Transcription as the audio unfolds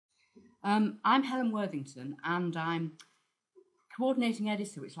I'm Helen Worthington, and I'm coordinating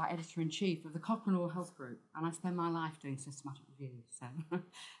editor, which is like editor-in-chief of the Cochrane Oral Health Group, and I spend my life doing systematic reviews. So,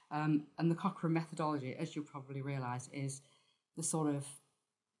 and the Cochrane methodology, as you'll probably realise, is the sort of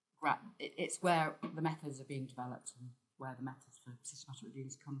it's where the methods are being developed and where the methods for systematic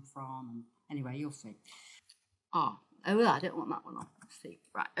reviews come from. And anyway, you'll see. Oh, I don't want that one on. Let's see.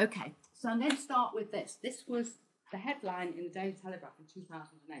 Right, okay. So I'm going to start with this. This was the headline in the Daily Telegraph in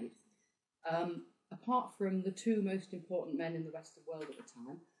 2008. Apart from the two most important men in the Western world at the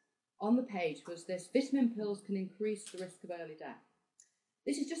time, on the page was this: vitamin pills can increase the risk of early death.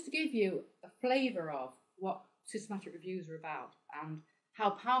 This is just to give you a flavour of what systematic reviews are about and how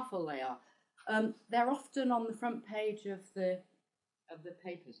powerful they are. They're often on the front page of the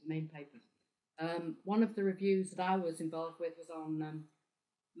papers, the main papers. One of the reviews that I was involved with was on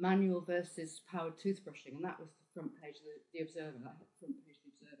manual versus powered toothbrushing, and that was the front page of the Observer. That hit the front page of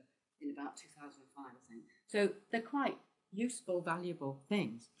the Observer in about 2005, I think. So they're quite useful, valuable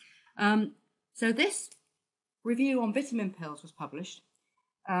things. So this review on vitamin pills was published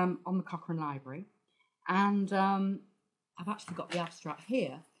on the Cochrane Library, and I've actually got the abstract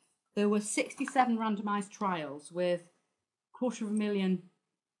here. There were 67 randomised trials with 250,000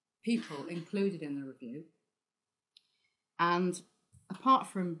 people included in the review, and apart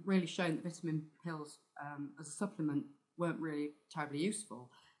from really showing that vitamin pills as a supplement weren't really terribly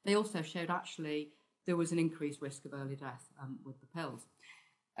useful, they also showed actually there was an increased risk of early death with the pills.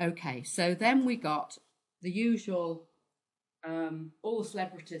 Okay, so then we got the usual, all the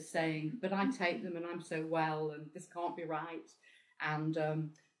celebrities saying, but I take them and I'm so well and this can't be right. And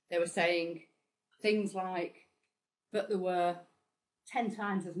they were saying things like, but there were 10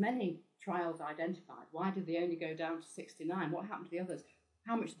 times as many trials identified. Why did they only go down to 69? What happened to the others?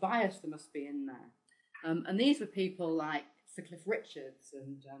 How much bias there must be in there? And these were people like Sir Cliff Richards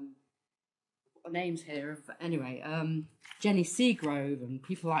and names here of, anyway, Jenny Seagrove and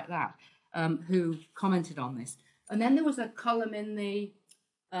people like that who commented on this. And then there was a column in the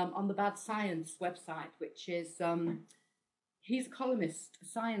on the Bad Science website, which is he's a columnist, a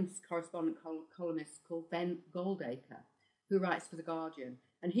science correspondent columnist called Ben Goldacre, who writes for The Guardian.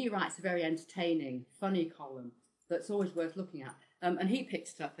 And he writes a very entertaining, funny column that's always worth looking at. And he picked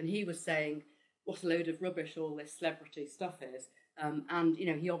it up and he was saying what a load of rubbish all this celebrity stuff is. And, you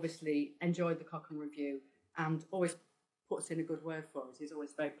know, he obviously enjoyed the Cochrane Review and always puts in a good word for us. He's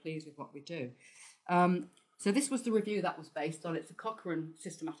always very pleased with what we do. So this was the review that was based on. It's a Cochrane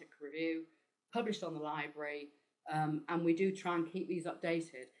systematic review published on the library. And we do try and keep these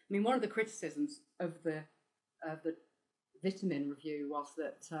updated. I mean, one of the criticisms of the vitamin review was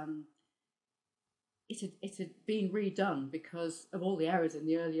that it had been redone because of all the errors in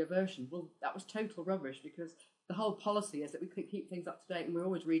the earlier version. Well, that was total rubbish, because the whole policy is that we could keep things up to date, and we're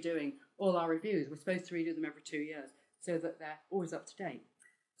always redoing all our reviews. We're supposed to redo them every 2 years so that they're always up to date.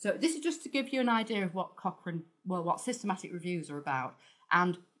 So this is just to give you an idea of what what systematic reviews are about.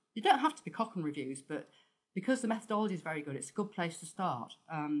 And they don't have to be Cochrane reviews, but because the methodology is very good, it's a good place to start.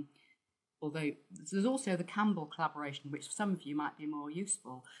 Although there's also the Campbell collaboration, which for some of you might be more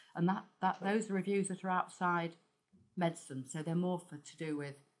useful, and those are reviews that are outside medicine, so they're more to do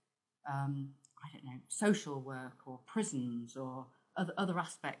with I don't know, social work or prisons or other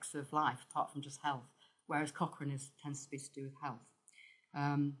aspects of life apart from just health, whereas Cochrane tends to be to do with health.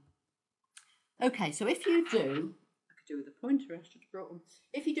 Okay, so if you do, I could do with a pointer, I should have brought one.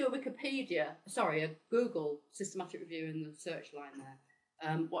 If you do a Google systematic review in the search line there,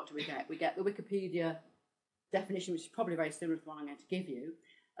 what do we get? We get the Wikipedia definition, which is probably very similar to the one I'm going to give you.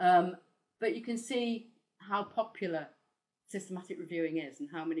 But you can see how popular systematic reviewing is and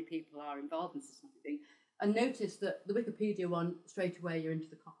how many people are involved in systematic reviewing. And notice that the Wikipedia one, straight away you're into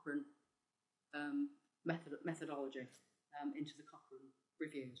the Cochrane methodology, into the Cochrane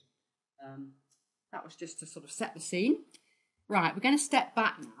reviews. That was just to sort of set the scene. Right, we're going to step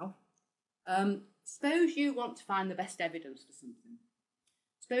back now. Suppose you want to find the best evidence for something.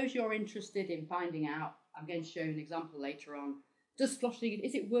 Suppose you're interested in finding out, I'm going to show you an example later on, is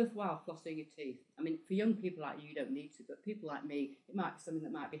it worthwhile flossing your teeth? I mean, for young people like you don't need to, but people like me, it might be something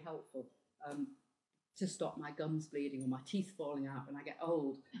that might be helpful to stop my gums bleeding or my teeth falling out when I get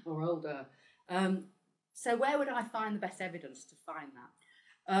old or older. So where would I find the best evidence to find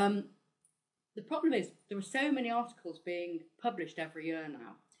that? The problem is there are so many articles being published every year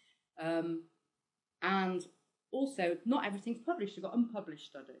now. And also, not everything's published. You've got unpublished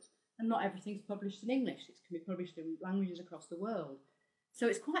studies. And not everything's published in English. It can be published in languages across the world. So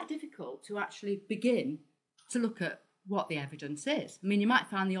it's quite difficult to actually begin to look at what the evidence is. I mean, you might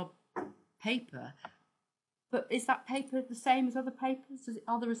find the odd paper, But is that paper the same as other papers?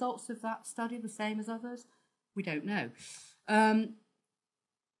 Are the results of that study the same as others? We don't know.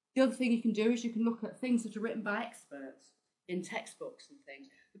 The other thing you can do is you can look at things that are written by experts in textbooks and things.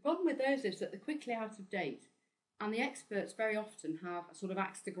 The problem with those is that they're quickly out of date, and the experts very often have a sort of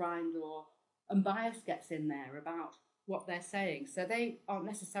axe to grind, and bias gets in there about what they're saying. So they aren't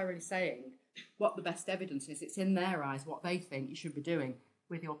necessarily saying what the best evidence is. It's in their eyes what they think you should be doing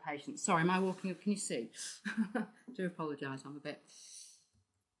with your patients. Sorry, am I walking up? Can you see? I do apologise, I'm a bit...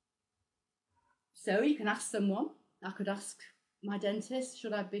 So you can ask someone. I could ask my dentist,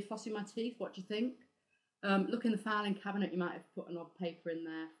 should I be flossing my teeth? What do you think? Look in the filing cabinet, you might have put an odd paper in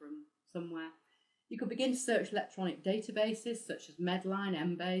there from somewhere. You could begin to search electronic databases such as Medline,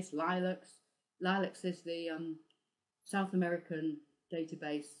 Embase, Lilacs. Lilacs is the South American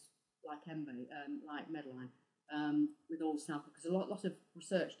database like Embase, like Medline, with all the South, because a lot of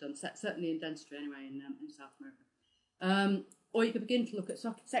research done, certainly in dentistry anyway, in South America. Or you could begin to look at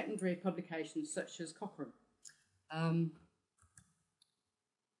secondary publications such as Cochrane.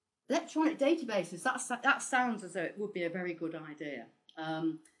 Electronic databases, that sounds as though it would be a very good idea.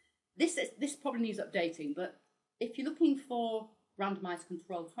 This probably needs updating, but if you're looking for randomised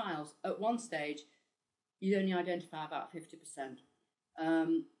controlled trials, at one stage, you only identify about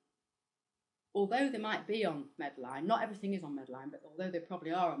 50%. Although they might be on Medline, not everything is on Medline, but although they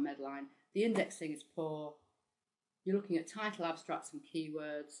probably are on Medline, the indexing is poor. You're looking at title abstracts and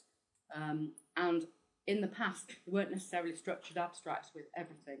keywords, and in the past, there weren't necessarily structured abstracts with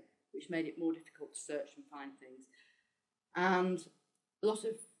everything, which made it more difficult to search and find things. And a lot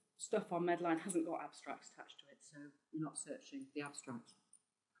of stuff on Medline hasn't got abstracts attached to it, so you're not searching the abstracts.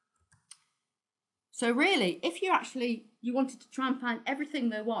 So really, if you wanted to try and find everything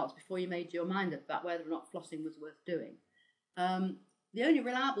there was before you made your mind up about whether or not flossing was worth doing, the only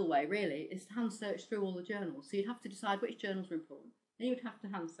reliable way really is to hand search through all the journals. So you'd have to decide which journals are important, and you would have to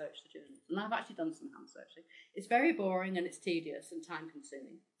hand search the journals. And I've actually done some hand searching. It's very boring and it's tedious and time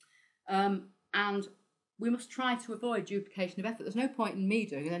consuming. And we must try to avoid duplication of effort. There's no point in me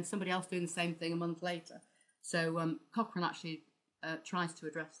doing it and then somebody else doing the same thing a month later. So Cochrane actually tries to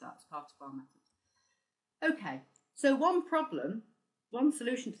address that as part of our methods. Okay, so one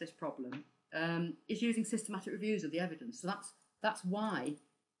solution to this problem is using systematic reviews of the evidence. So that's why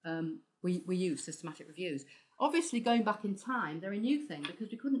we use systematic reviews. Obviously, going back in time, they're a new thing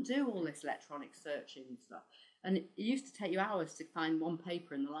because we couldn't do all this electronic searching and stuff. And it used to take you hours to find one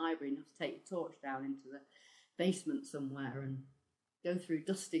paper in the library and have to take your torch down into the basement somewhere and go through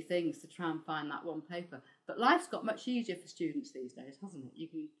dusty things to try and find that one paper. But life's got much easier for students these days, hasn't it? You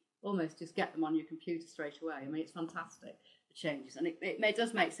can almost just get them on your computer straight away. I mean, it's fantastic, the changes. And it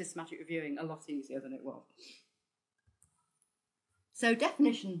does make systematic reviewing a lot easier than it was. So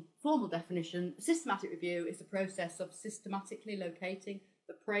formal definition, systematic review is the process of systematically locating,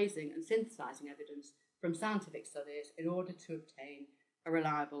 appraising and synthesising evidence from scientific studies in order to obtain a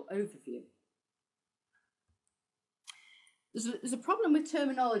reliable overview. There's a problem with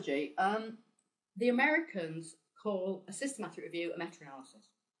terminology. The Americans call a systematic review a meta-analysis.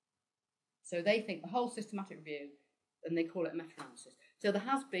 So they think the whole systematic review, and they call it a meta-analysis. So there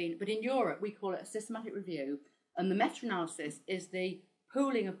has been, but in Europe we call it a systematic review, and the meta-analysis is the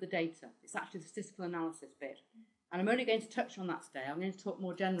pooling of the data. It's actually the statistical analysis bit. And I'm only going to touch on that today. I'm going to talk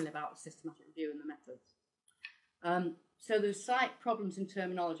more generally about the systematic review and the methods. So there's slight problems in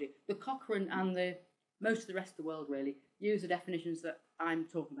terminology. The Cochrane and most of the rest of the world really use the definitions that I'm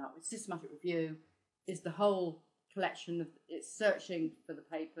talking about. With systematic review is the whole collection of, it's searching for the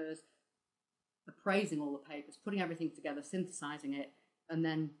papers, appraising all the papers, putting everything together, synthesising it, and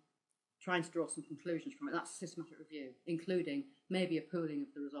then trying to draw some conclusions from it. That's a systematic review, including maybe a pooling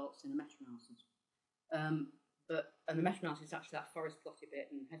of the results in a meta-analysis. And the meta-analysis is actually that forest plotty bit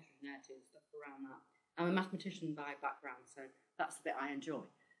and heterogeneity and stuff around that. I'm a mathematician by background, so that's the bit I enjoy.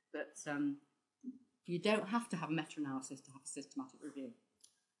 But you don't have to have a meta-analysis to have a systematic review.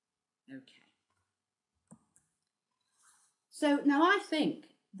 Okay. So now I think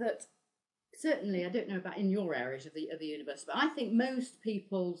that, certainly, I don't know about in your areas of the university, but I think most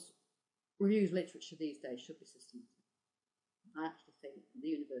people's reviews literature these days should be systematic. I actually think the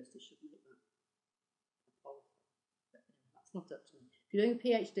university should make that a policy. But that's not up to me. If you're doing a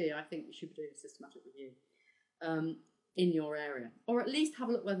PhD, I think you should be doing a systematic review in your area. Or at least have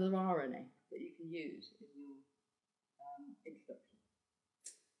a look whether there are any that you can use in your introduction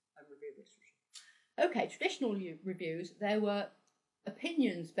and review literature. Okay, traditional reviews, there were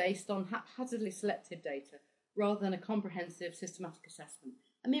opinions based on haphazardly selected data rather than a comprehensive systematic assessment.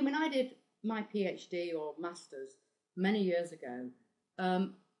 I mean, when I did my PhD or master's many years ago,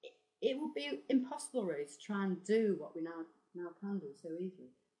 it would be impossible really to try and do what we now can do so easily.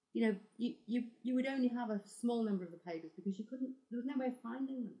 You know, you would only have a small number of the papers because you couldn't, there was no way of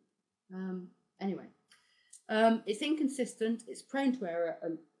finding them. Anyway, it's inconsistent, it's prone to error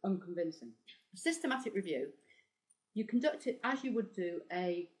and unconvincing. A systematic review, you conduct it as you would do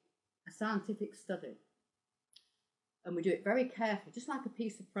a scientific study. And we do it very carefully, just like a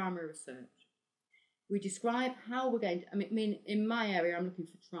piece of primary research. We describe how we're going to, I mean, in my area, I'm looking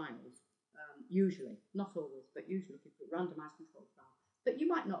for trials, usually, not always, but usually looking for randomised controlled trials. But you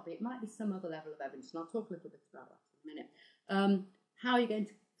might not be, it might be some other level of evidence, and I'll talk a little bit about that in a minute. How are you going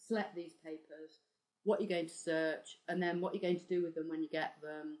to select these papers, what you're going to search, and then what you're going to do with them when you get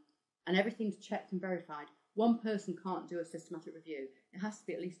them, and everything's checked and verified. One person can't do a systematic review. It has to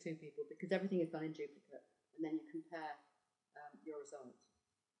be at least two people because everything is done in duplicate, and then you compare your results.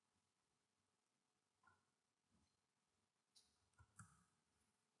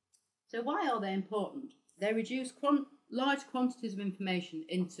 So why are they important? They reduce large quantities of information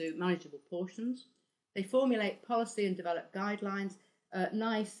into manageable portions. They formulate policy and develop guidelines.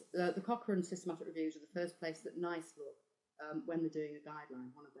 The Cochrane systematic reviews are the first place that NICE look when they're doing a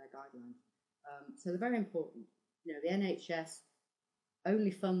guideline, one of their guidelines. So they're very important. You know, the NHS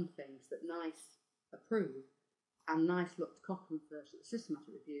only fund things that NICE approve, and NICE look to Cochrane first at the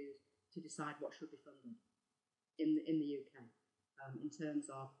systematic reviews to decide what should be funded in the UK, in terms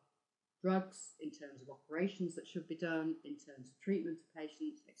of drugs, in terms of operations that should be done, in terms of treatment of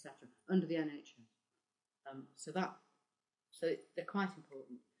patients, etc., under the NHS. So they're quite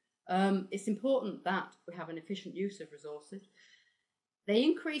important. It's important that we have an efficient use of resources. They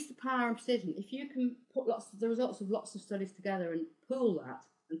increase the power and precision. If you can put the results of lots of studies together and pool that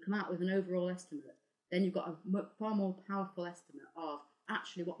and come out with an overall estimate, then you've got a far more powerful estimate of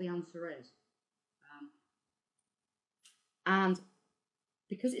actually what the answer is. And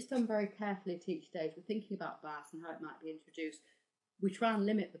because it's done very carefully at each stage, we're thinking about bias and how it might be introduced. We try and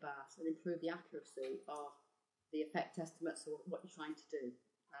limit the bias and improve the accuracy of the effect estimates or what you're trying to do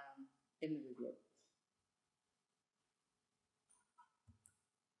in the review.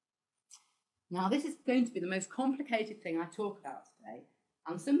 Now, this is going to be the most complicated thing I talk about today.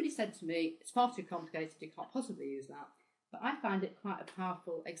 And somebody said to me, it's far too complicated, you can't possibly use that. But I find it quite a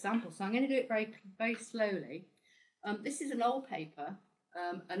powerful example. So I'm going to do it very, very slowly. This is an old paper.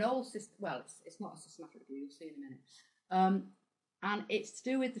 An old system, well, it's not a systematic review, you'll see in a minute. And it's to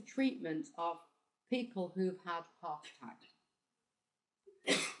do with the treatment of people who've had heart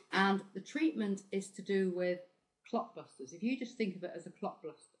attacks. And the treatment is to do with clot busters. If you just think of it as a clot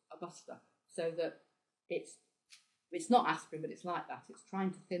buster, so that it's not aspirin, but it's like that. It's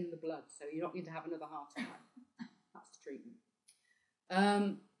trying to thin the blood, so you're not going to have another heart attack. That's the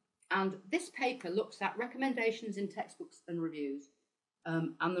treatment. And this paper looks at recommendations in textbooks and reviews.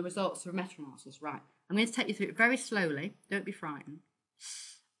 And the results of a meta-analysis. Right, I'm going to take you through it very slowly. Don't be frightened.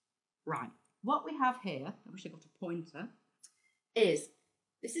 Right, what we have here, I wish I got a pointer, is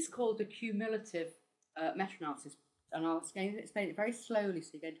this is called the cumulative meta-analysis, and I'll explain it very slowly so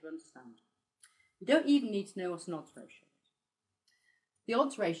you're going to understand. You don't even need to know what an odds ratio is. The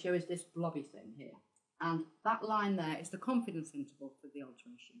odds ratio is this blobby thing here, and that line there is the confidence interval for the odds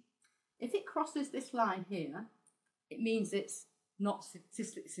ratio. If it crosses this line here, it means it's not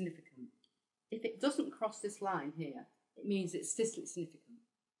statistically significant. If it doesn't cross this line here, it means it's statistically significant,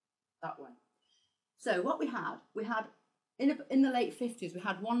 that way. So what we had in the late 50s, we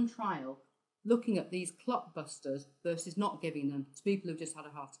had one trial looking at these clot busters versus not giving them to people who've just had a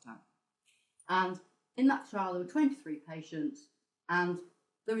heart attack. And in that trial, there were 23 patients, and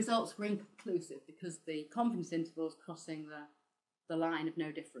the results were inconclusive because the confidence interval was crossing the line of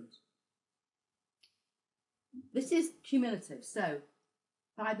no difference. This is cumulative, so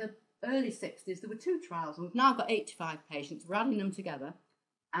by the early 60s there were two trials, and we've now got 85 patients. We're adding them together,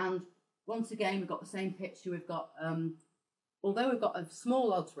 and once again we've got the same picture. We've got, although we've got a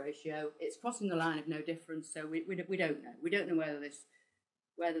small odds ratio, it's crossing the line of no difference, so we don't know. We don't know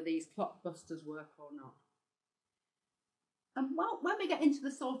whether these clot busters work or not. And well, when we get into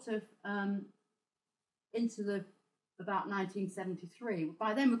the sort of, about 1973,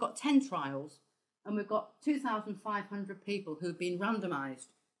 by then we've got 10 trials, and we've got 2,500 people who've been randomised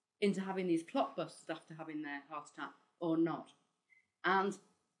into having these clot busters after having their heart attack or not. And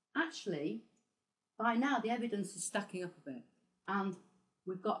actually, by now, the evidence is stacking up a bit. And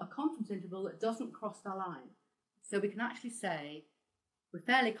we've got a confidence interval that doesn't cross the line. So we can actually say, we're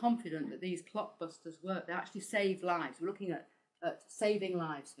fairly confident that these clot busters work. They actually save lives. We're looking at saving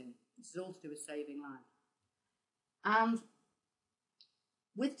lives here. This is all to do with saving lives. And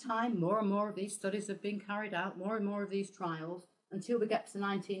with time, more and more of these studies have been carried out, more and more of these trials, until we get to the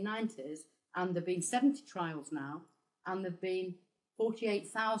 1990s, and there have been 70 trials now, and there have been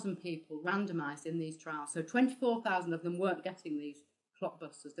 48,000 people randomised in these trials. So 24,000 of them weren't getting these clot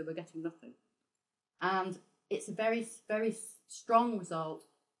busters, they were getting nothing. And it's a very, very strong result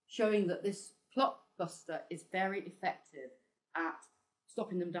showing that this clot buster is very effective at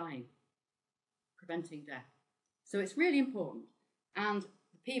stopping them dying, preventing death. So it's really important. And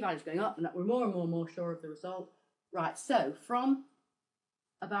the p-value is going up, and we're more and more sure of the result. Right, so from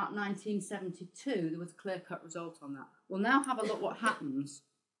about 1972, there was a clear-cut result on that. We'll now have a look what happens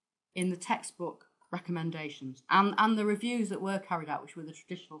in the textbook recommendations and the reviews that were carried out, which were the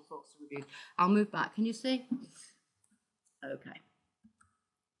traditional sorts of reviews. I'll move back. Can you see? Okay.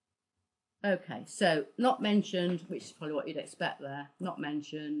 Okay, so not mentioned, which is probably what you'd expect there. Not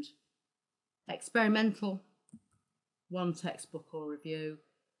mentioned. Experimental, one textbook or review.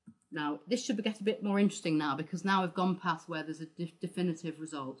 Now, this should get a bit more interesting now, because now we've gone past where there's a definitive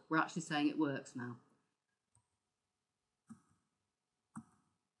result. We're actually saying it works now.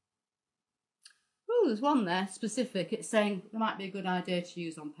 Oh, there's one there, specific. It's saying there might be a good idea to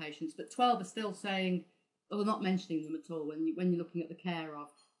use on patients, but 12 are still saying, well, they're not mentioning them at all. When you're looking at the care of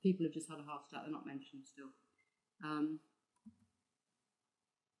people who've just had a heart attack, they're not mentioned still.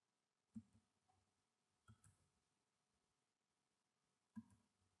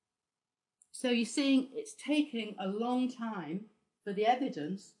 So you're seeing it's taking a long time for the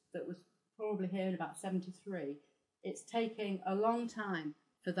evidence that was probably here in about 73. It's taking a long time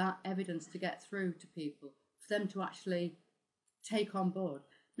for that evidence to get through to people, for them to actually take on board.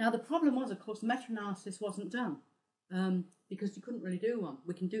 Now, the problem was, of course, meta-analysis wasn't done because you couldn't really do one.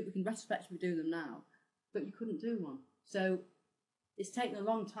 We can retrospectively do them now, but you couldn't do one. So it's taken a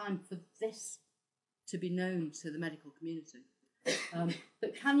long time for this to be known to the medical community.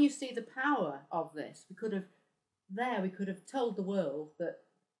 But can you see the power of this? We could have told the world that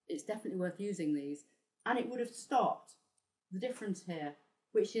it's definitely worth using these, and it would have stopped the difference here,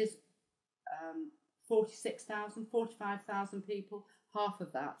 which is 46,000, 45,000 people, half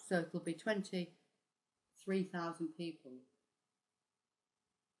of that, so it'll be 23,000 people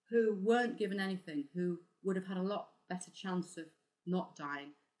who weren't given anything, who would have had a lot better chance of not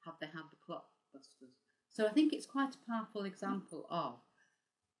dying had they had the clot busters. So I think it's quite a powerful example of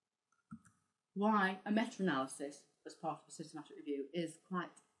why a meta-analysis as part of a systematic review is quite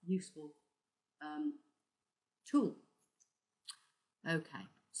a useful tool. Okay,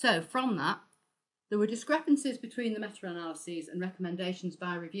 so from that, there were discrepancies between the meta-analyses and recommendations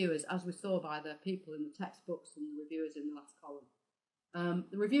by reviewers, as we saw by the people in the textbooks and the reviewers in the last column.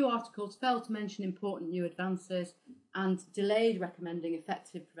 The review articles failed to mention important new advances and delayed recommending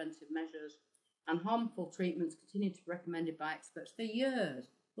effective preventive measures, and harmful treatments continued to be recommended by experts for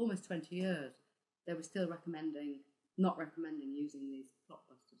years, almost 20 years. They were still not recommending using these clot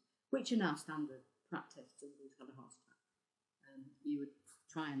busters, which are now standard practice to those who've had a heart attack. You would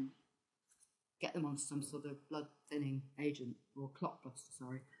try and get them on some sort of blood thinning agent, or clot buster,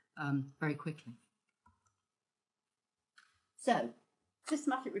 sorry, very quickly. So,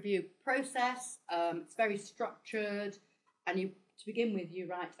 systematic review process, it's very structured, and to begin with, you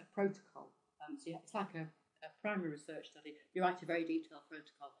write a protocol. So it's like a primary research study. You write a very detailed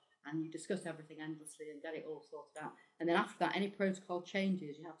protocol, and you discuss everything endlessly and get it all sorted out. And then after that, any protocol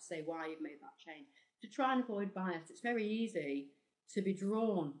changes, you have to say why you've made that change. To try and avoid bias, it's very easy to be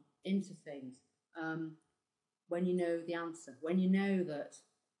drawn into things when you know the answer, when you know that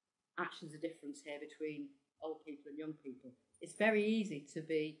actually there's a difference here between old people and young people. It's very easy to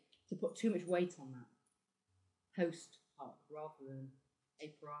put too much weight on that post hoc rather than a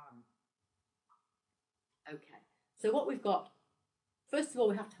priori. Okay, so what we've got, first of all,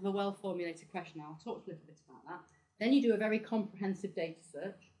 we have to have a well-formulated question. Now, I'll talk a little bit about that. Then you do a very comprehensive data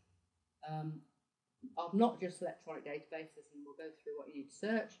search of not just electronic databases, and we'll go through what you need to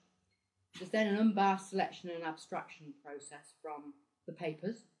search. There's then an unbiased selection and abstraction process from the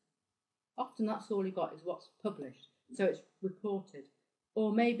papers. Often that's all you've got is what's published, so it's reported.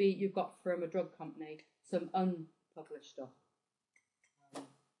 Or maybe you've got from a drug company some unpublished stuff.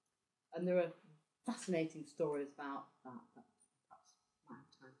 And there are fascinating stories about that.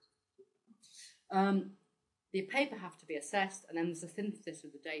 The paper have to be assessed, and then there's a synthesis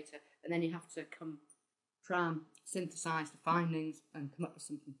of the data, and then you have to try and synthesize the findings and come up with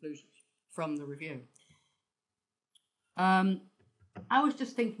some conclusions from the review. I was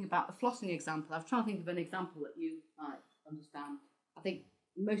just thinking about the flossing example. I was trying to think of an example that you might understand. I think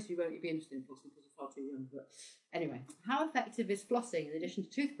most of you won't be interested in flossing because you're far too young, but anyway. How effective is flossing in addition to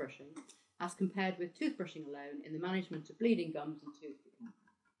toothbrushing as compared with toothbrushing alone in the management of bleeding gums and tooth decay?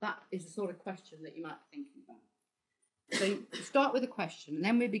 That is the sort of question that you might be thinking about. So you start with a question, and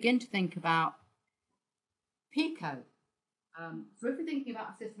then we begin to think about PICO. So if we're thinking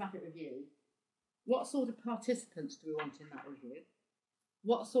about a systematic review, what sort of participants do we want in that review?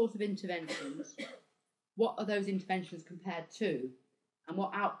 What sort of interventions? What are those interventions compared to? And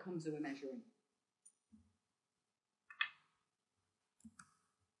what outcomes are we measuring?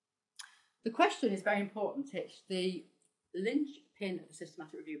 The question is very important. It's the linchpin of the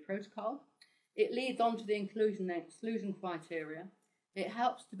systematic review protocol. It leads on to the inclusion and exclusion criteria. It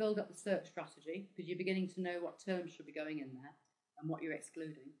helps to build up the search strategy because you're beginning to know what terms should be going in there and what you're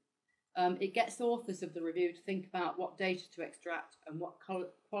excluding. It gets the authors of the review to think about what data to extract and what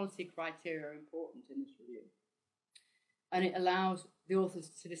quality criteria are important in this review. And it allows the authors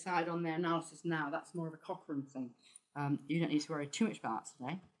to decide on their analysis now. That's more of a Cochrane thing. You don't need to worry too much about that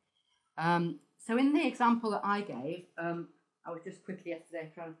today. So in the example that I gave, I was just quickly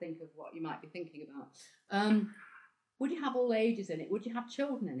yesterday trying to think of what you might be thinking about. Would you have all ages in it? Would you have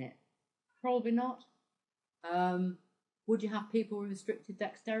children in it? Probably not. Would you have people with restricted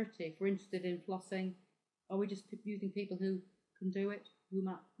dexterity? If we're interested in flossing, are we just using people who can do it? Who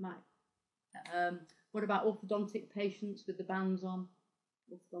might? What about orthodontic patients with the bands on?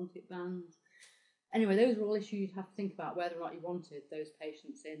 Orthodontic bands. Anyway, those are all issues you'd have to think about whether or not you wanted those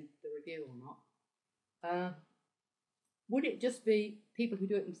patients in the review or not. Would it just be people who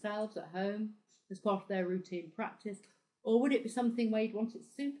do it themselves at home as part of their routine practice? Or would it be something where you'd want it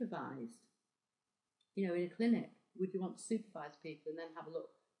supervised? You know, in a clinic, would you want to supervise people and then have a look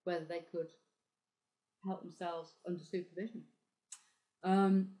whether they could help themselves under supervision?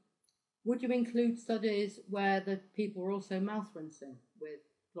 Would you include studies where the people were also mouth rinsing with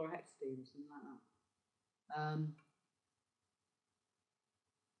chlorhexidine or something like that?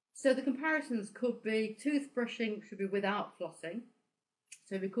 So the comparisons could be toothbrushing should be without flossing.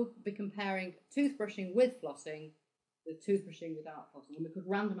 So we could be comparing toothbrushing with flossing with toothbrushing without flossing, and we could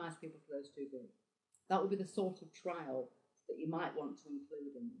randomise people to those two groups. That would be the sort of trial that you might want to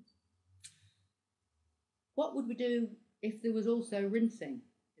include in this. What would we do if there was also rinsing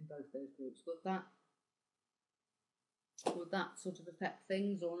in both those groups? Would that sort of affect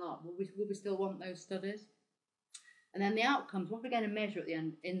things or not? Would we still want those studies? And then the outcomes, what are we going to measure at the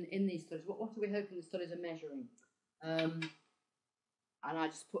end in these studies? What are we hoping the studies are measuring? And I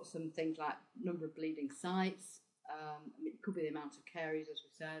just put some things like number of bleeding sites. It could be the amount of caries, as we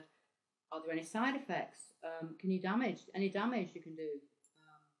said. Are there any side effects? Can you any damage you can do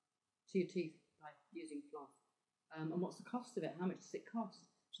to your teeth by using floss? And what's the cost of it? How much does it cost?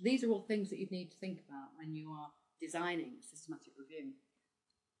 So these are all things that you need to think about when you are designing a systematic review.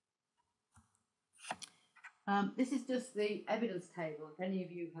 This is just the evidence table. If any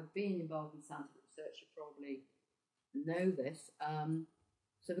of you have been involved in scientific research, you probably know this.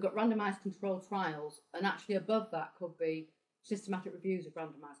 So we've got randomised controlled trials, and actually above that could be systematic reviews of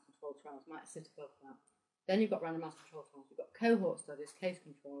randomised controlled trials, might sit above that. Then you've got randomised controlled trials, you've got cohort studies, case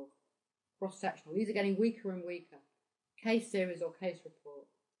control, cross-sectional. These are getting weaker and weaker. Case series or case report,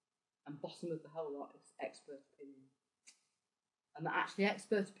 and bottom of the whole lot is expert opinion. And that actually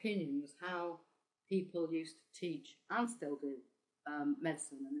expert opinion was how people used to teach and still do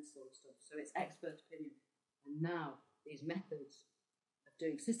medicine and this sort of stuff. So it's expert opinion. And now these methods of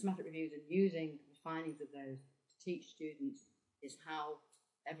doing systematic reviews and using the findings of those to teach students is how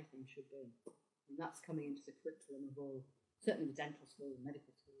everything should be. And that's coming into the curriculum of all, certainly the dental school,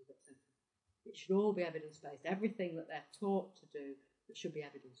 medical schools, etc. It should all be evidence-based. Everything that they're taught to do, that should be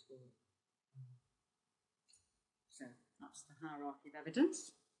evidence for it. So that's the hierarchy of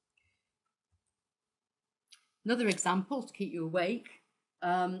evidence. Another example to keep you awake.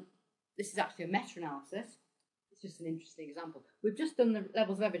 This is actually a meta-analysis. It's just an interesting example. We've just done the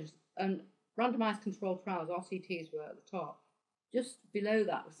levels of evidence, and randomised controlled trials, RCTs, were at the top. Just below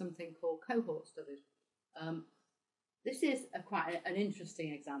that was something called cohort studies. This is quite an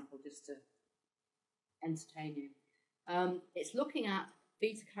interesting example, just to entertain you. It's looking at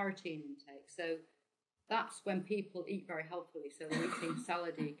beta-carotene intake. So that's when people eat very healthily. So they're eating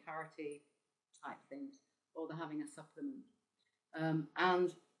salady, carroty type things, or they're having a supplement.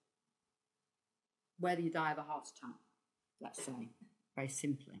 And whether you die of a heart attack, let's say, very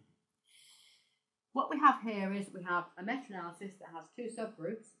simply. What we have here is we have a meta-analysis that has two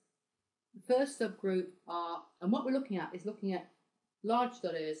subgroups. The first subgroup and what we're looking at is looking at large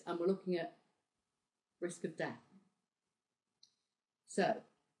studies, and we're looking at risk of death. So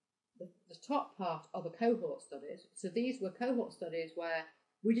the top part are the cohort studies. So these were cohort studies where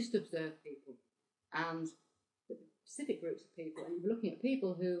we just observed people and specific groups of people, and you were looking at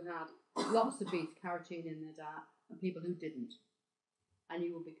people who had lots of beta-carotene in their diet and people who didn't, and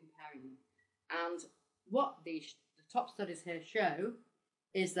you will be comparing them. And what the top studies here show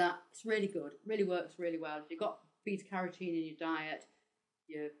is that it's really good, really works really well. If you've got beta carotene in your diet,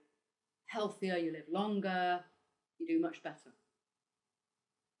 you're healthier, you live longer, you do much better.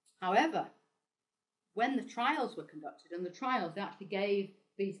 However, when the trials were conducted, and the trials actually gave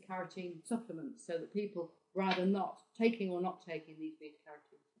beta carotene supplements so that people were either not taking or not taking these beta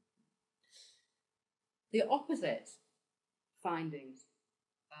carotene supplements. The opposite findings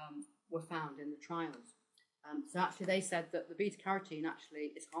were found in the trials. So actually they said that the beta carotene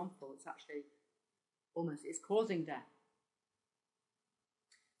actually is harmful. It's actually it's causing death.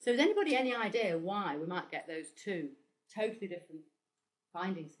 So has anybody any idea why we might get those two totally different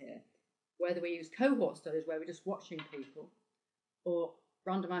findings here? Whether we use cohort studies where we're just watching people, or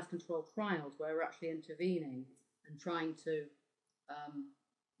randomized controlled trials where we're actually intervening and trying to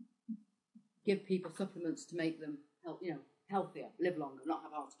give people supplements to make them healthier, live longer, not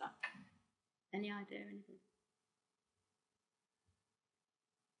have heart attack. Any idea? Anything?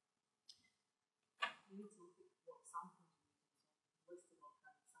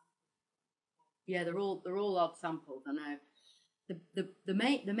 Yeah, they're all odd samples. I know.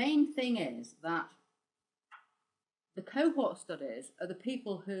 The main thing is that the cohort studies are the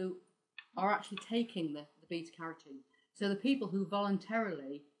people who are actually taking the beta carotene. So the people who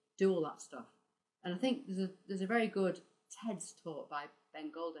voluntarily do all that stuff. And I think there's a very good TED's talk by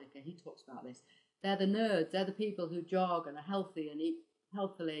Ben Goldacre. He talks about this. They're the nerds. They're the people who jog and are healthy and eat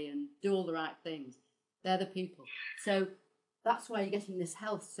healthily and do all the right things. They're the people. So that's why you're getting this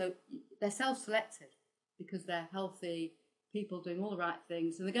health. So they're self-selected because they're healthy people doing all the right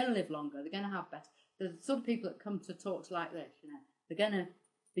things. So they're going to live longer. They're going to have better. The sort of people that come to talks like this, they're going to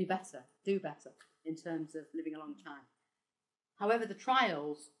be better, do better in terms of living a long time. However, the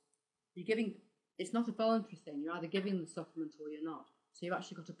trials, it's not a voluntary thing. You're either giving the supplement or you're not. So you've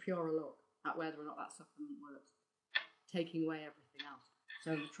actually got a purer look at whether or not that supplement works, taking away everything else.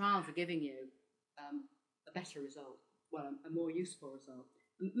 So the trials are giving you a better result, a more useful result.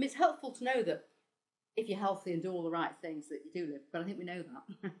 It's helpful to know that if you're healthy and do all the right things that you do live, but I think we know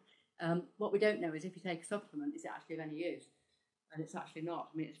that. What we don't know is if you take a supplement, is it actually of any use? And it's actually not.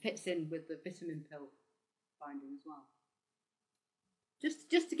 I mean, it fits in with the vitamin pill finding as well.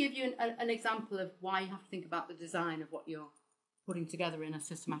 Just to give you an example of why you have to think about the design of what you're putting together in a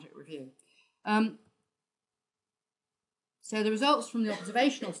systematic review. So the results from the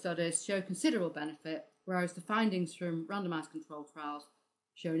observational studies show considerable benefit, whereas the findings from randomized controlled trials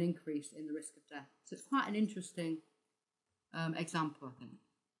show an increase in the risk of death. So it's quite an interesting example, I think.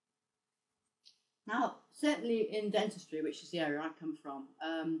 Now, certainly in dentistry, which is the area I come from,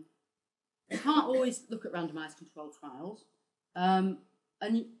 you can't always look at randomized controlled trials.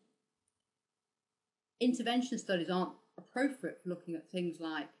 And intervention studies aren't appropriate for looking at things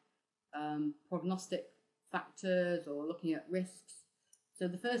like prognostic factors or looking at risks. So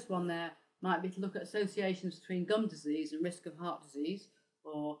the first one there might be to look at associations between gum disease and risk of heart disease,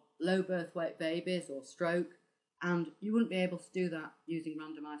 or low birth weight babies or stroke, and you wouldn't be able to do that using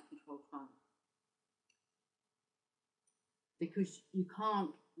randomized controlled trials because you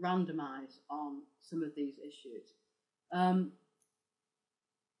can't randomize on some of these issues. And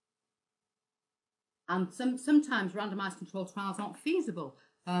sometimes randomized controlled trials aren't feasible.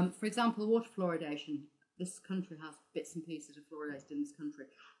 For example, water fluoridation. This country has bits and pieces of fluoridation in this country,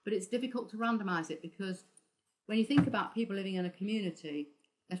 but it's difficult to randomize it because when you think about people living in a community,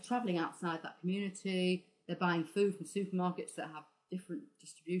 they're traveling outside that community, they're buying food from supermarkets that have different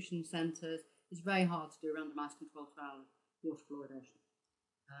distribution centres. It's very hard to do a randomised controlled trial of water fluoridation.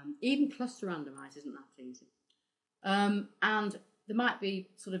 Even cluster randomised isn't that easy. And there might be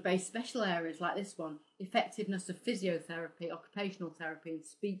sort of very special areas like this one, effectiveness of physiotherapy, occupational therapy and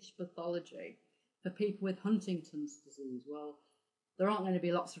speech pathology for people with Huntington's disease. Well, there aren't going to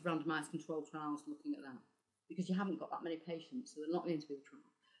be lots of randomised controlled trials looking at that because you haven't got that many patients, so they're not going to be the trial.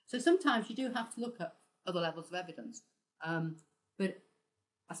 So sometimes you do have to look at other levels of evidence. But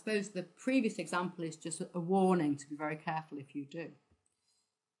I suppose the previous example is just a warning to be very careful if you do.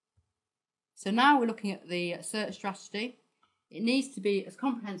 So now we're looking at the search strategy. It needs to be as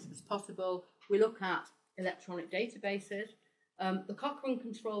comprehensive as possible. We look at electronic databases. The Cochrane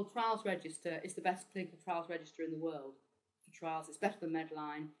Controlled Trials Register is the best clinical trials register in the world for trials. It's better than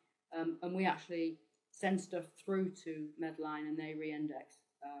Medline. And we actually send stuff through to Medline and they re-index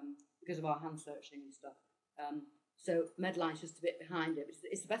because of our hand searching and stuff. So Medline's just a bit behind it.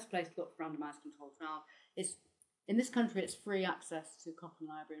 It's the best place to look for randomised controlled trials. In this country, it's free access to Cochrane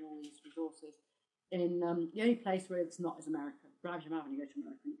Library and all these resources. The only place where it's not is America. It drives you mad when you go to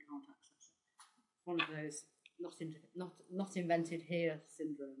America and you can't access it. It's one of those not invented here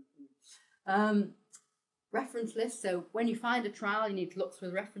syndrome. Reference list, so when you find a trial, you need to look through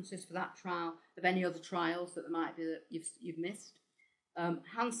the references for that trial of any other trials that there might be that you've missed.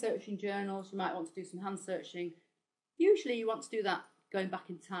 Hand searching journals, you might want to do some hand searching. Usually you want to do that going back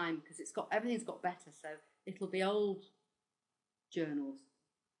in time because everything's got better, so it'll be old journals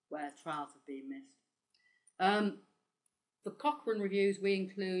where trials have been missed. For Cochrane reviews, we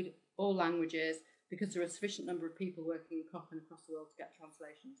include all languages because there are a sufficient number of people working in Cochrane across the world to get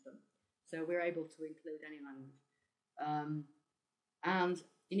translations done. So we're able to include any language. And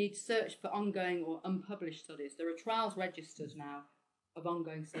you need to search for ongoing or unpublished studies. There are trials registers now of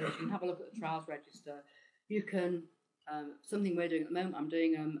ongoing studies. You can have a look at the trials register. You can, something we're doing at the moment, I'm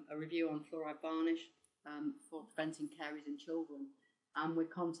doing a review on fluoride varnish for preventing caries in children. And we're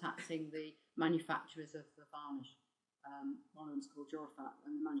contacting the manufacturers of the varnish. One of them's called Durafat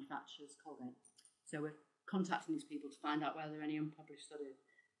and the manufacturer's Colgate. So we're contacting these people to find out whether there are any unpublished studies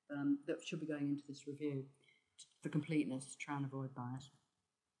that should be going into this review for completeness, to try and avoid bias.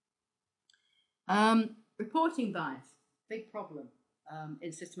 Reporting bias, big problem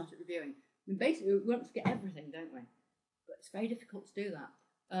in systematic reviewing. I mean, basically, we want to get everything, don't we? But it's very difficult to do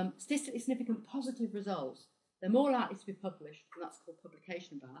that. Statistically significant positive results, they're more likely to be published, and that's called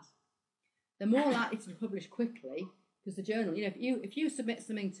publication bias. They're more likely to be published quickly because the journal, you know, if you submit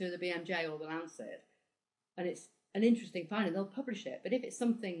something to the BMJ or the Lancet, and it's an interesting finding, they'll publish it. But if it's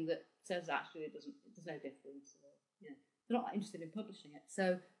something that says actually there's no difference, they're not interested in publishing it.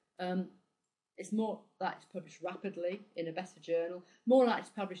 So it's more likely to publish rapidly in a better journal, more likely to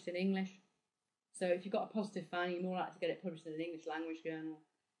be published in English. So if you've got a positive finding, you're more likely to get it published in an English language journal.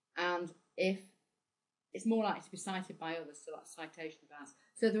 And if it's more likely to be cited by others, so that's citation bias.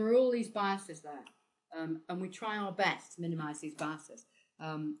 So there are all these biases there, and we try our best to minimise these biases,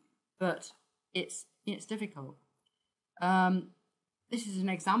 but it's difficult. This is an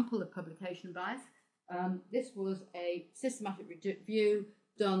example of publication bias. This was a systematic review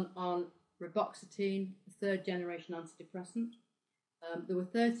done on reboxetine, a third-generation antidepressant. There were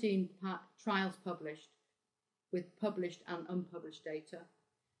 13 trials published with published and unpublished data.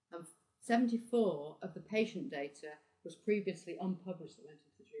 74 of the patient data was previously unpublished that went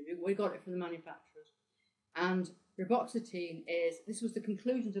into this review. We got it from the manufacturers. And reboxetine this was the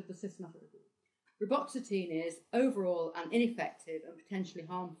conclusions of the systematic review. Reboxetine is overall an ineffective and potentially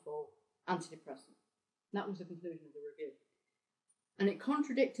harmful antidepressant. That was the conclusion of the review. And it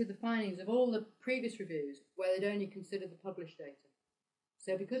contradicted the findings of all the previous reviews where they'd only considered the published data.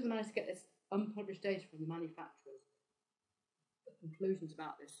 So because we managed to get this unpublished data from the manufacturers, the conclusions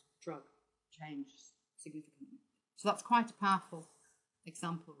about this drug changed significantly. So that's quite a powerful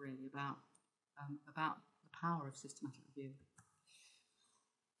example, really, about the power of systematic review.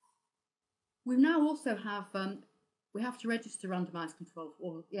 We now also have we have to register randomised controlled.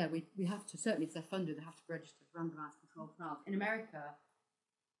 Or we have to, certainly if they're funded, they have to register randomised controlled trials. In America,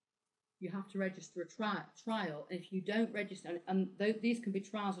 you have to register a trial, and if you don't register, and these can be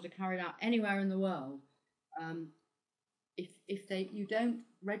trials that are carried out anywhere in the world, if you don't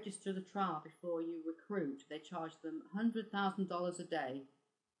register the trial before you recruit, they charge them $100,000 a day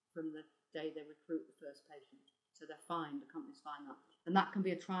from the day they recruit the first patient. So they're fined, the company's fined that. And that can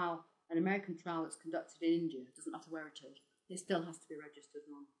be a trial, an American trial that's conducted in India. It doesn't matter where it is. It still has to be registered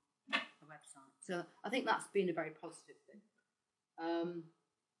on a website. So I think that's been a very positive thing.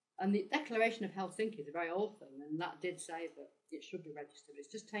 And the Declaration of Helsinki is a very old thing, and that did say that it should be registered.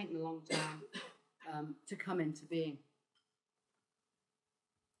 It's just taken a long time to come into being.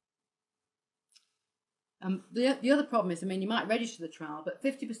 The other problem is, I mean, you might register the trial, but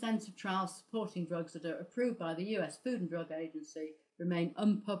 50% of trials supporting drugs that are approved by the US Food and Drug Agency remain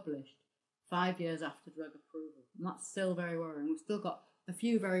unpublished 5 years after drug approval. And that's still very worrying. We've still got a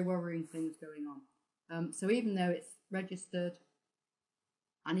few very worrying things going on. So even though it's registered,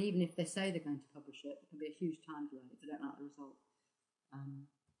 and even if they say they're going to publish it, there can be a huge time delay if they don't like the result.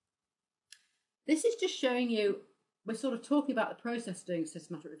 This is just showing you, we're sort of talking about the process of doing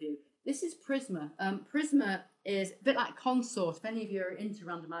systematic review. This is PRISMA. PRISMA is a bit like CONSORT. If any of you are into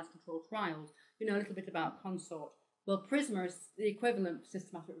randomised controlled trials, you know a little bit about CONSORT. Well, PRISMA is the equivalent for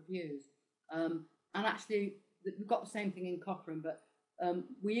systematic reviews. And actually, we've got the same thing in Cochrane, but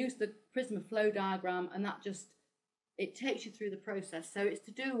we use the PRISMA flow diagram, and that just, it takes you through the process. So it's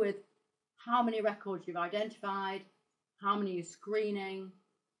to do with how many records you've identified, how many you're screening.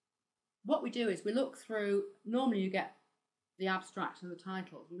 What we do is we look through, normally you get the abstracts and the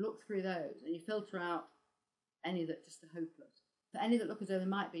titles. You look through those and you filter out any that just are hopeless. But any that look as though they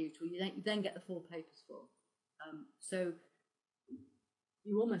might be useful, you then get the full papers for. So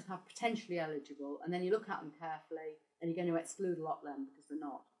you almost have potentially eligible, and then you look at them carefully, and you're going to exclude a lot of them because they're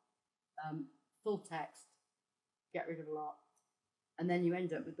not. Full text, get rid of a lot, and then you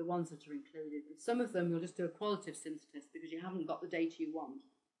end up with the ones that are included. And some of them you'll just do a qualitative synthesis because you haven't got the data you want,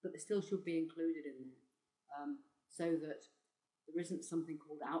 but they still should be included in there, so that there isn't something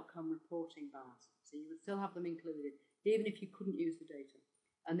called outcome reporting bias. So you would still have them included, even if you couldn't use the data.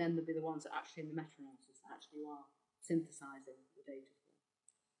 And then there'll be the ones that actually in the meta-analysis actually you are synthesizing the data for.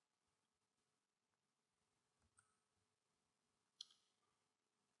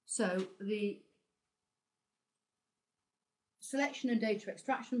 So the selection and data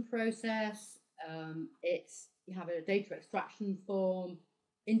extraction process, you have a data extraction form,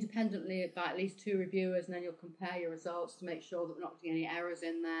 independently by at least 2 reviewers, and then you'll compare your results to make sure that we're not getting any errors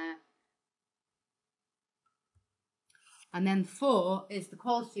in there. And then 4 is the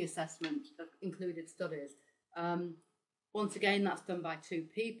quality assessment of included studies. Once again, that's done by 2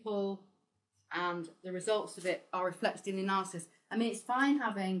 people, and the results of it are reflected in the analysis. I mean, it's fine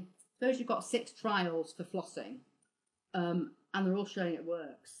having, suppose you've got 6 trials for flossing, and they're all showing it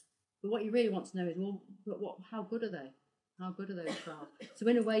works. But what you really want to know is, well, how good are they? How good are those trials? So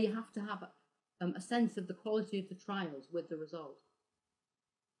in a way, you have to have a sense of the quality of the trials with the result.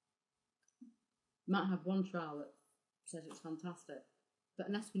 You might have one trial that says it's fantastic, but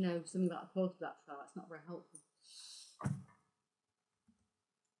unless we know something about the quality of that trial, it's not very helpful.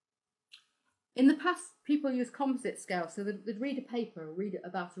 In the past, people use composite scales, so they'd read a paper, read it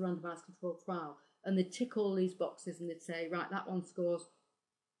about a randomised controlled trial, and they'd tick all these boxes and they'd say, right, that one scores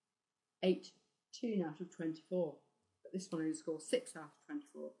 18 out of 24, but this one only scores 6 out of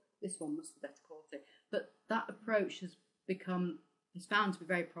 24. This one must be better quality. But that approach is found to be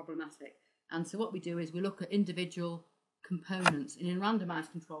very problematic. And so what we do is we look at individual components. And in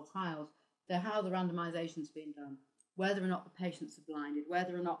randomised controlled trials, they're how the randomisation's been done, whether or not the patients are blinded,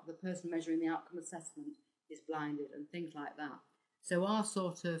 whether or not the person measuring the outcome assessment is blinded, and things like that. So our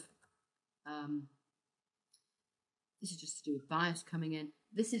sort of, this is just to do with bias coming in.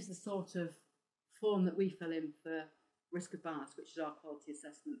 This is the sort of form that we fill in for risk of bias, which is our quality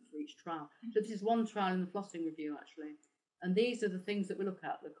assessment for each trial. So this is one trial in the flossing review, actually. And these are the things that we look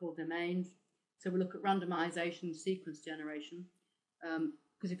at. They're called domains. So we look at randomisation, sequence generation.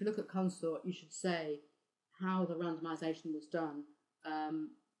 Because if you look at consort, you should say how the randomisation was done.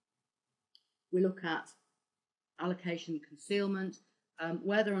 We look at allocation and concealment,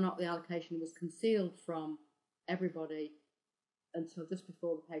 whether or not the allocation was concealed from everybody until just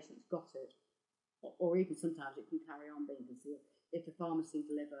before the patients got it, or even sometimes it can carry on being concealed if the pharmacy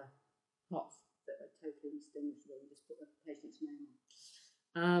deliver pots that are totally indistinguishable and just put the patient's name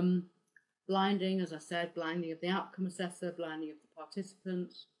on. Blinding, as I said, blinding of the outcome assessor, blinding of the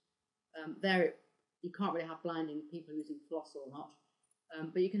participants. You can't really have blinding of people using floss or not,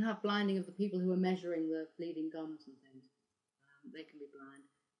 but you can have blinding of the people who are measuring the bleeding gums and things. They can be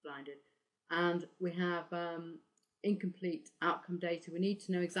blinded. And we have incomplete outcome data. We need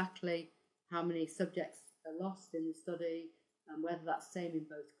to know exactly how many subjects are lost in the study, and whether that's the same in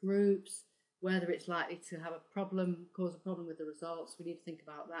both groups, whether it's likely to have cause a problem with the results. We need to think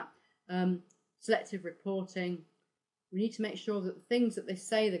about that. Selective reporting. We need to make sure that the things that they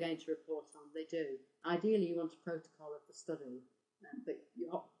say they're going to report on, they do. Ideally, you want a protocol of the study, but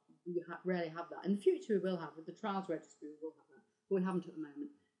you rarely have that. In the future, we will have, with the trials registry, we will have that, but we haven't at the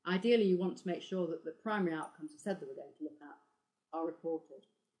moment. Ideally, you want to make sure that the primary outcomes they said they were going to look at are reported,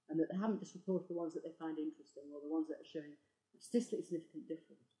 and that they haven't just reported the ones that they find interesting or the ones that are showing a statistically significant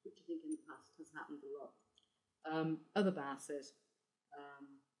difference, which I think in the past has happened a lot. Other biases.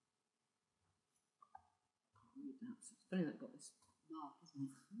 It's funny that got this mark, isn't it?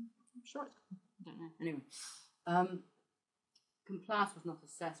 I'm sure it's, I don't know. Anyway, compliance was not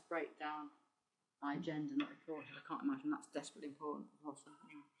assessed, breakdown by gender not reported. I can't imagine that's desperately important.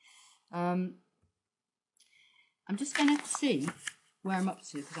 I'm just going to see where I'm up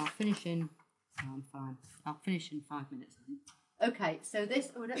to, because I'll finish in. I'm fine. I'll finish in 5 minutes, I think. Okay, so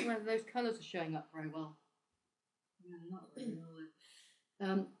this, I don't know whether those colours are showing up very well. Yeah, not really well.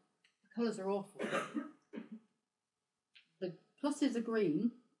 The colours are awful. The pluses are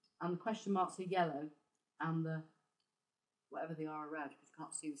green, and the question marks are yellow, and the whatever they are red, because you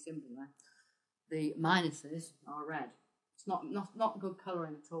can't see the symbol there. The minuses are red. It's not good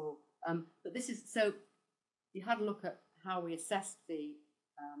colouring at all. But this is, so you had a look at how we assessed the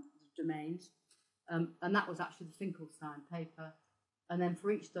domains, and that was actually the Finkelstein paper. And then for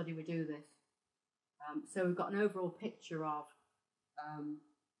each study we do this. So we've got an overall picture of,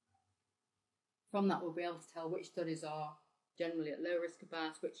 from that we'll be able to tell which studies are generally at low risk of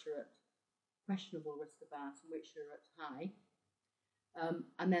bias, which are at questionable risk of bias, and which are at high.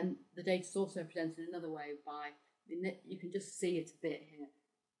 And then the data is also presented another way by, you can just see it a bit here.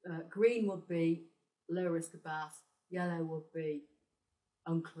 Green would be low risk of BAS, yellow would be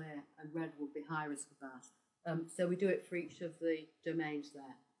unclear, and red would be high risk of BAS. So we do it for each of the domains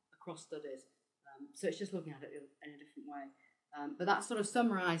there across studies. So it's just looking at it in a different way. But that sort of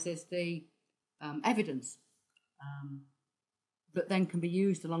summarises the evidence that then can be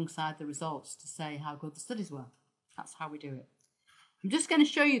used alongside the results to say how good the studies were. That's how we do it. I'm just going to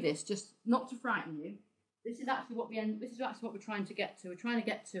show you this, just not to frighten you. This is actually what we're trying to get to. We're trying to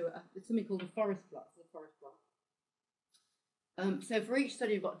get to something called a forest plot. So for each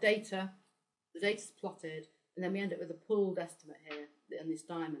study, we've got data. The data's plotted, and then we end up with a pooled estimate here in this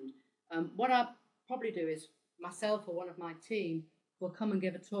diamond. What I'll probably do is myself or one of my team will come and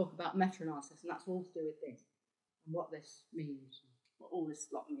give a talk about meta-analysis, and that's all to do with this and what this means, what all this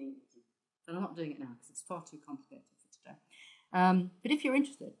lot means. And I'm not doing it now because it's far too complicated for today. But if you're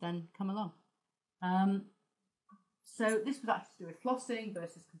interested, then come along. So this was actually to do with flossing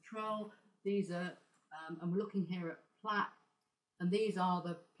versus control. These are, and we're looking here at plaque, and these are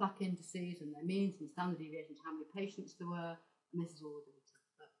the plaque indices and their means and standard deviations, how many patients there were, and this is all the data.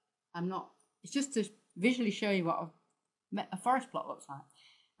 But I'm not, it's just to visually show you what a forest plot looks like.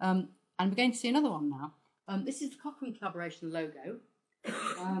 And we're going to see another one now. This is the Cochrane Collaboration logo.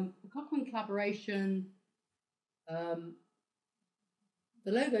 The Cochrane Collaboration, the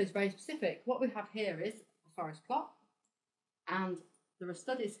logo is very specific. What we have here is a forest plot, and there are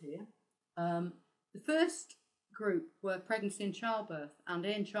studies here. The first group were pregnancy and childbirth, and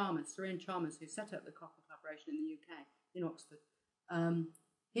Sir Ian Chalmers, who set up the Cochrane Collaboration in the UK, in Oxford.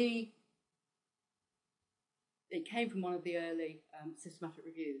 It came from one of the early systematic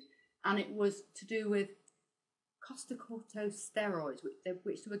reviews, and it was to do with corticosteroids,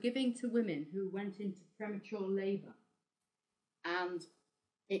 which they were giving to women who went into premature labour. And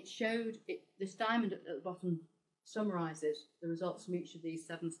it showed, this diamond at the bottom summarises the results from each of these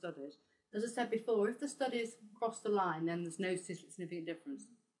 7 studies. As I said before, if the studies cross the line, then there's no significant difference.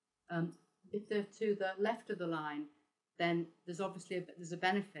 If they're to the left of the line, then there's obviously there's a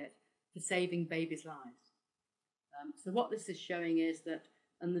benefit for saving babies' lives. So what this is showing is that,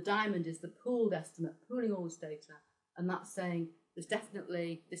 and the diamond is the pooled estimate, pooling all this data, and that's saying this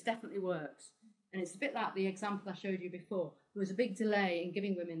definitely works. And it's a bit like the example I showed you before. There was a big delay in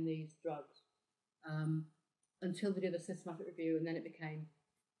giving women these drugs until they did a systematic review, and then it became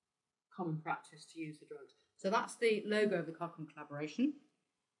common practice to use the drugs. So that's the logo of the Cochrane Collaboration.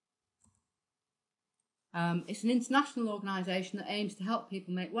 It's an international organisation that aims to help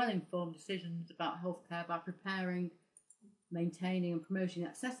people make well-informed decisions about healthcare by preparing, maintaining and promoting the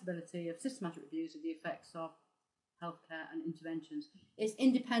accessibility of systematic reviews of the effects of healthcare and interventions. It's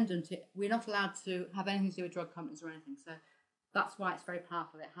independent. We're not allowed to have anything to do with drug companies or anything. So that's why it's very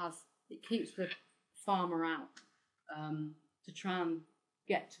powerful. It keeps the farmer out to try and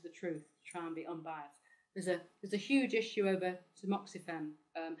get to the truth, to try and be unbiased. There's a huge issue over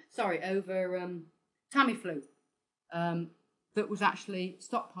over Tamiflu that was actually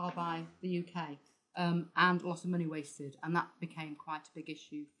stockpiled by the UK and a lot of money wasted, and that became quite a big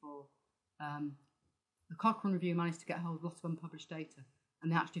issue for the Cochrane Review managed to get hold of a lot of unpublished data,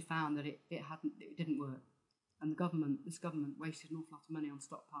 and they actually found that it didn't work, and this government wasted an awful lot of money on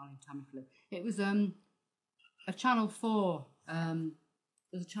stockpiling Tamiflu. It was a Channel 4.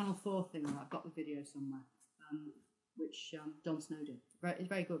 There's a Channel 4 thing that I've got the video somewhere, which John Snow did. It's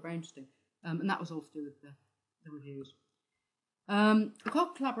very good, very interesting. And that was all to do with the reviews. The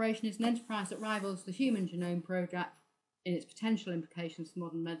Cochrane Collaboration is an enterprise that rivals the Human Genome Project in its potential implications for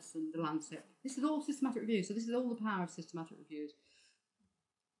modern medicine, the Lancet. This is all systematic reviews, so this is all the power of systematic reviews.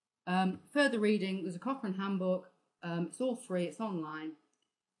 Further reading, there's a Cochrane handbook. It's all free, it's online.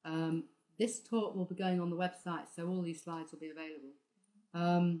 This talk will be going on the website, so all these slides will be available.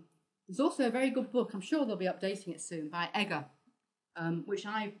 There's also a very good book, I'm sure they'll be updating it soon, by Egger, which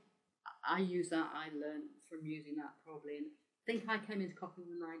I use that, I learned from using that probably, and I think I came into Cochrane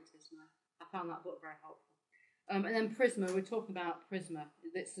in the 90s, and I found that book very helpful. And then Prisma, we're talking about Prisma,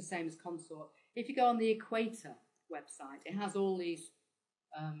 it's the same as Consort. If you go on the Equator website, it has all these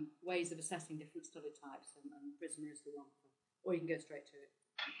ways of assessing different study types, and Prisma is the one, or you can go straight to it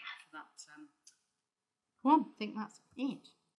for that. Come on, I think that's it.